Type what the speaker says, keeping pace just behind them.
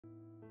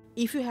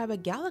If you have a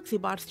Galaxy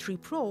Buds 3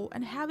 Pro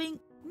and having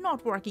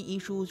not working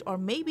issues, or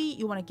maybe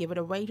you want to give it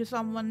away to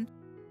someone,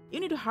 you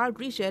need to hard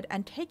reset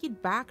and take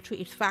it back to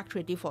its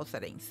factory default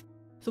settings.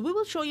 So we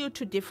will show you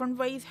 2 different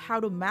ways how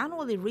to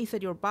manually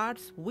reset your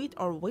buds with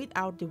or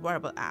without the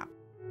wearable app.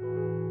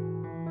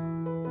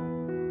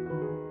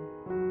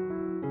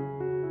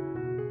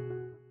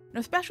 Now,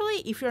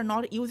 especially if you're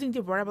not using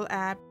the wearable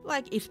app,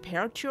 like it's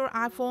paired to your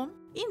iPhone,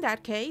 in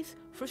that case,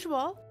 first of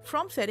all,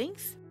 from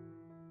settings,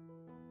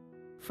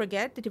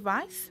 forget the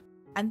device,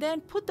 and then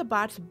put the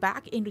buds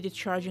back into the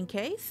charging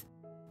case,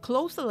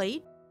 close the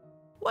lid,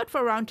 wait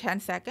for around 10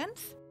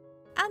 seconds,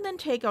 and then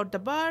take out the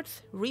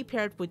buds,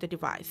 repair it with the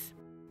device.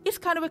 It's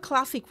kind of a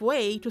classic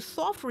way to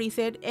soft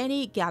reset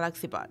any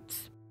Galaxy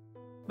Buds.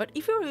 But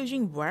if you're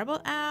using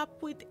wearable app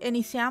with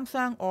any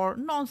Samsung or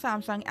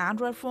non-Samsung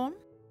Android phone,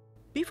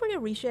 before you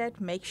reset,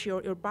 make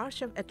sure your buds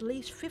have at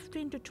least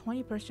 15 to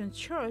 20%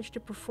 charge to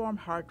perform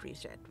hard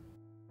reset.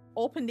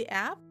 Open the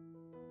app.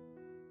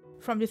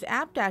 From this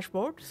app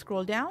dashboard,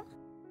 scroll down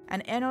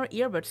and enter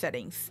earbud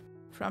settings.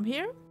 From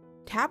here,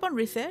 tap on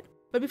reset.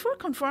 But before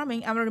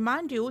confirming, I'm going to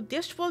remind you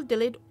this will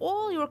delete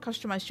all your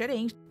customized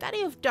settings that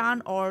you've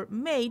done or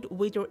made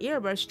with your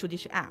earbuds to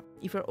this app.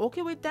 If you're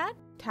okay with that,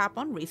 tap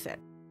on reset.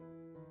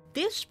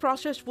 This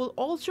process will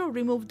also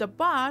remove the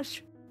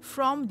buds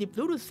from the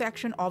Bluetooth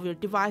section of your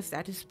device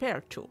that is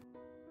paired to.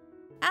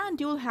 And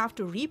you will have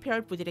to repair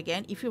it with it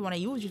again if you want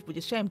to use it with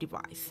the same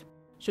device.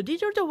 So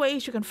these are the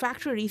ways you can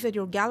factory reset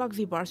your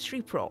Galaxy Buds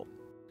 3 Pro.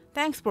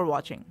 Thanks for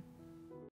watching.